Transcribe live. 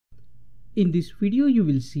In this video you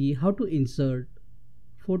will see how to insert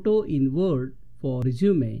photo in Word for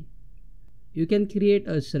resume. You can create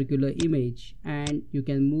a circular image and you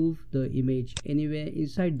can move the image anywhere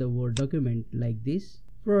inside the Word document like this.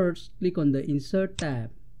 First, click on the Insert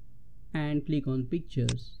tab and click on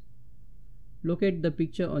Pictures. Locate the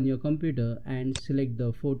picture on your computer and select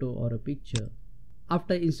the photo or a picture.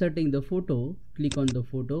 After inserting the photo, click on the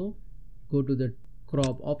photo, go to the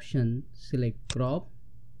crop option, select crop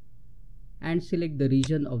and select the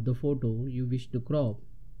region of the photo you wish to crop.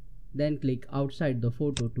 Then click outside the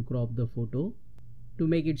photo to crop the photo. To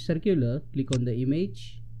make it circular, click on the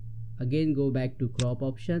image. Again go back to crop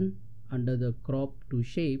option. Under the crop to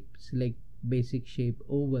shape, select basic shape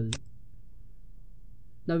oval.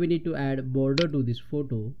 Now we need to add border to this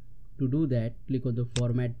photo. To do that, click on the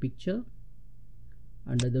format picture.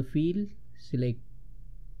 Under the field, select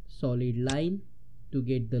solid line to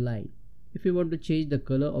get the line. If you want to change the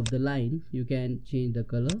color of the line, you can change the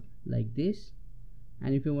color like this.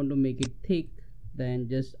 And if you want to make it thick, then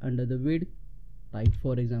just under the width type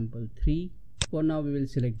for example 3. For now we will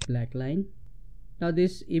select black line. Now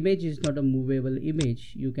this image is not a movable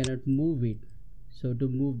image, you cannot move it. So to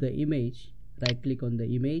move the image, right click on the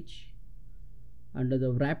image. Under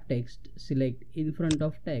the wrap text, select in front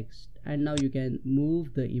of text, and now you can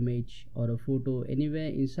move the image or a photo anywhere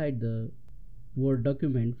inside the Word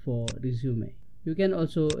document for resume. You can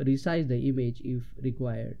also resize the image if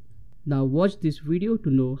required. Now watch this video to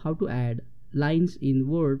know how to add lines in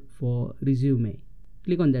Word for resume.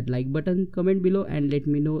 Click on that like button, comment below and let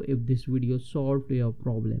me know if this video solved your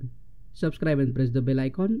problem. Subscribe and press the bell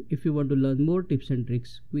icon if you want to learn more tips and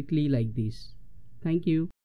tricks quickly like this. Thank you.